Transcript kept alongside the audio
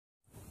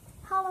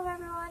Hello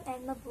everyone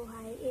and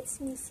mabuhay! It's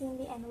me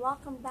Cindy and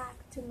welcome back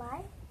to my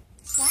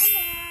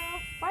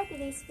channel! For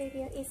today's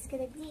video, it's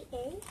gonna be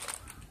a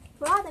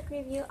product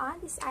review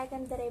on this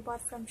item that I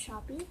bought from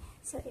Shopee.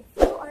 So if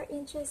you are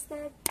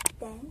interested,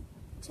 then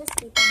just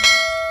keep on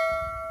watching.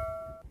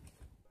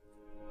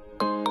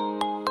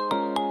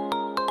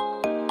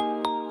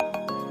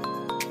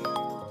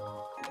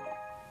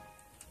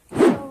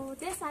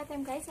 This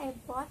item guys, I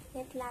bought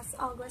it last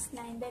August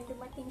 9, then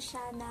dumating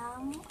siya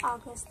ng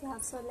August 12.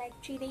 So like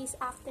 3 days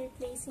after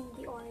placing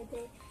the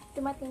order,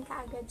 dumating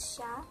kaagad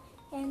siya.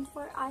 And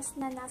for us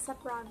na nasa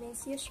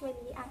province,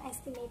 usually ang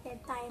estimated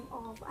time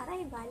of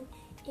arrival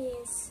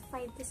is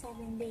 5 to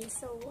 7 days.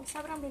 So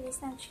sobrang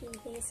bilis ng 3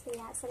 days.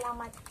 Kaya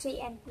salamat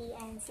JNP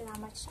and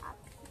salamat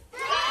Shopee.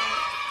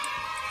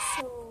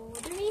 So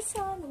the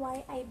reason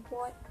why I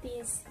bought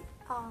this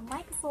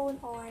microphone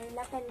or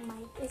lapel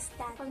mic is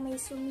that pag may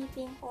Zoom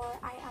meeting or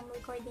I am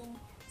recording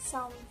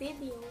some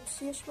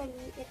videos,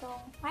 usually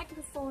itong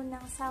microphone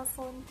ng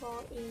cellphone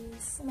ko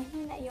is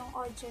mahina yung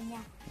audio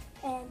niya.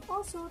 And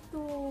also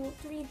to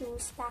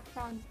reduce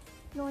background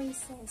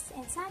noises.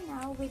 And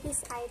sana with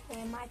this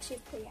item,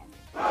 ma-achieve ko yan.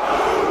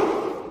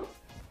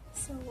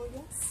 So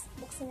yes,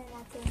 buksan na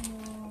natin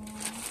yung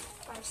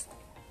parcel.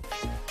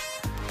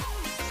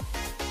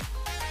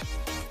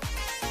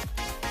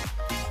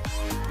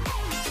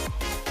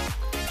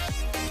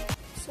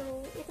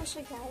 Ito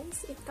siya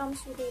guys, it comes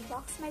with a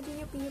box.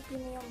 Medyo yupi-yupi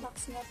na yung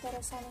box niya pero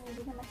sana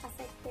hindi naman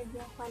affected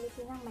yung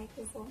quality ng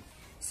microphone.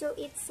 So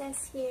it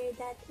says here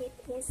that it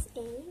is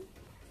a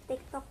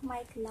TikTok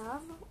mic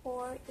love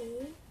or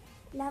a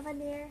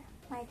lavalier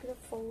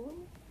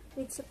microphone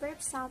with superb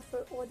sound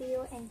for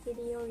audio and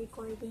video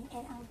recording,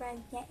 and ang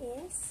brand niya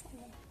is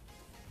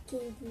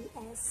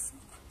KDS.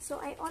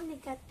 So I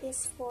only got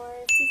this for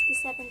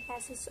 57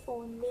 pesos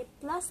only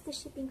plus the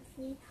shipping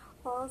fee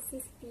of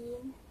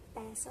 15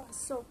 pesos.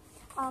 So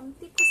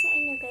tip ko sa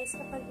inyo guys,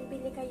 kapag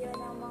bibili kayo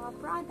ng mga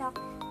product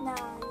na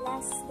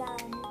less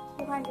than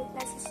 200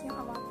 pesos yung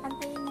amount,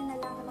 antayin nyo na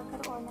lang na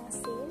magkaroon ng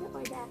sale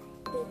or the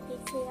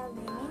 8-week sale,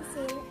 9-week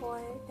sale,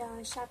 or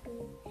the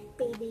Shopee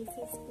Payday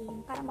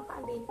 15 para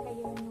maka-avail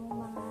kayo ng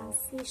mga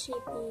free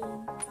shipping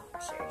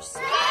vouchers.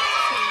 So,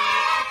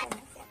 ito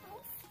natin.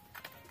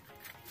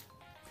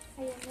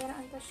 Ayun,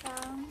 meron ito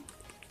siyang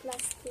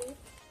plastic.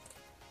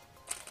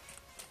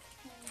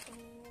 And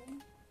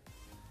then,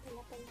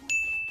 talapay natin.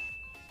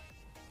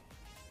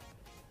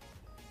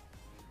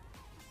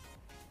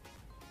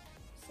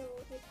 So,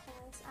 it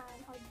has an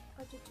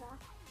audio jack.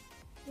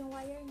 Yung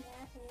wire niya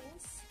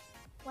is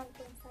 1.5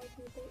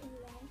 meter in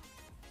length.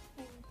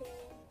 And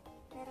then,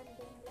 meron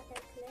din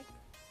lapel clip.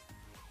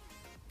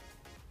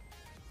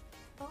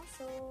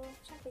 Also,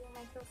 syempre yung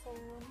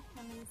microphone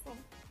ng may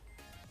phone.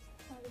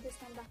 Reduce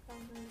ng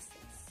background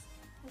noises.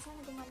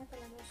 Sana gumana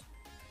talaga siya.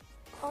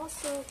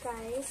 Also,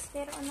 guys,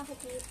 meron ako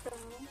dito.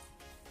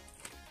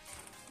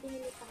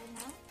 Binili pa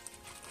na.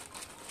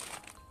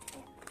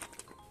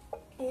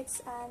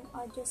 It's an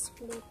audio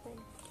splitter.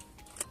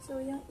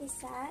 So, yung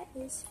isa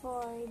is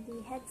for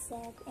the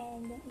headset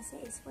and yung isa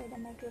is for the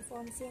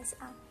microphone, since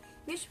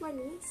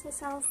usually sa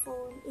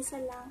cellphone,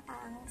 isa lang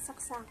ang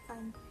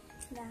saksakan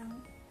ng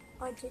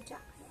audio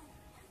jack.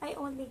 I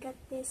only got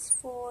this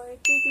for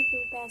 32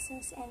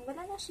 pesos and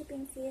wala na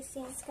shipping fee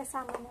since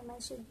kasama naman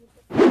siya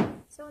dito.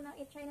 So, nang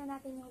i-try na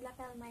natin yung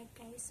lapel mic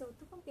guys. So,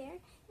 to compare,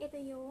 ito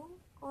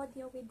yung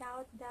audio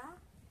without the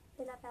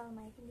lapel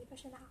mic. Hindi pa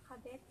siya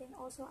nakakabit. Then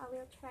also, I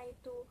will try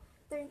to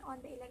turn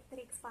on the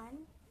electric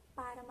fan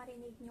para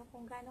marinig nyo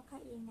kung gaano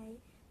kaingay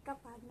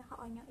kapag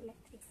naka-on yung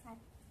electric fan.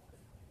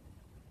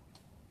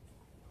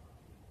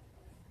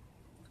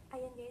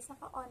 Ayan guys,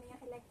 naka-on yung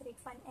electric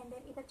fan. And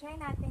then,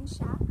 ita-try natin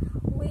siya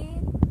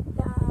with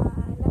the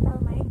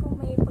lapel mic kung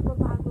may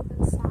pagbabago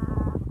dun sa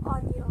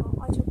audio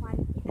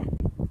quality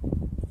natin.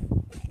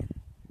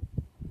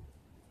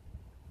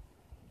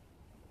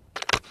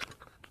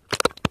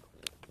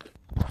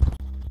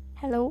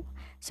 Hello?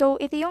 So,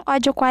 ito yung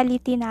audio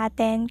quality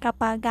natin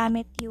kapag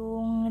gamit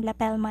yung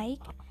lapel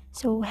mic.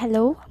 So,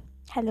 hello?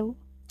 Hello?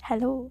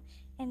 Hello?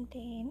 And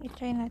then,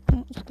 itry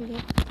natin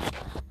i-clip.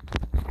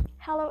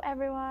 Hello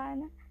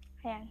everyone!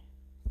 Ayan.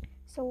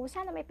 So,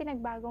 sana may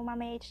pinagbago.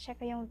 Mamaya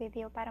i-check ko yung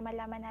video para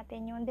malaman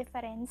natin yung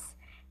difference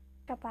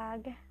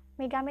kapag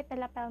may gamit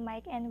na lapel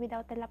mic and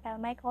without the lapel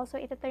mic. Also,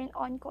 ito turn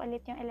on ko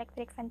ulit yung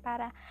electric fan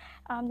para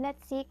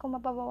let's see kung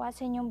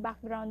mababawasan yung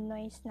background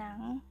noise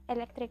ng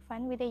electric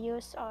fan with the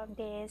use of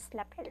this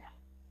lapel.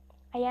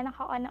 Ayan,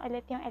 naka-on na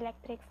ulit yung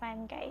electric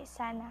fan guys.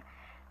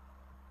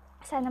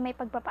 Sana may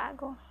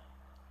pagbabago.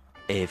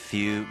 A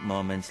few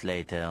moments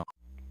later.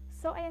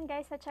 So, ayan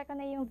guys, na-check ko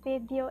na yung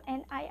video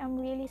and I am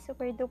really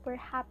super duper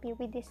happy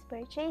with this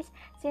purchase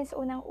since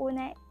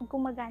unang-una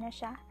gumagana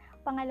siya.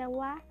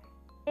 Pangalawa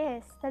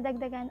is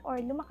nadagdagan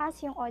or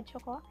lumakas yung audio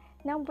ko.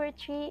 Number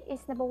 3 is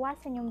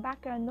nabawasan yung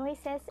background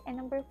noises. And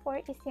number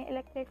 4 is yung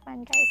electric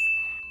fan guys.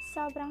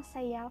 Sobrang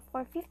saya.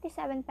 For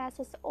 57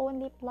 pesos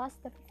only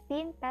plus the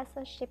 15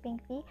 pesos shipping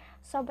fee.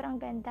 Sobrang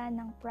ganda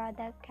ng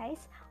product,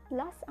 guys.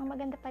 Plus, ang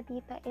maganda pa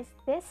dito is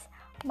this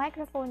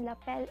microphone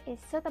lapel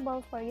is suitable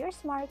for your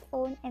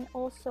smartphone and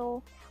also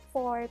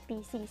for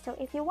PC. So,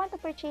 if you want to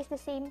purchase the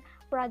same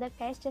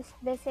product, guys, just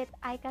visit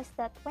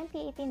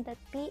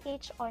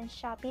icas.2018.ph on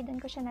Shopee.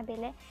 Doon ko siya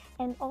nabili.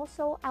 And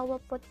also, I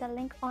will put the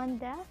link on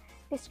the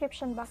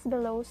description box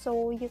below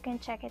so you can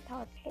check it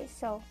out, guys.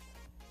 So,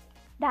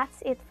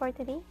 that's it for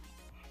today.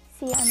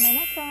 See you on my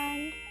next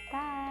one.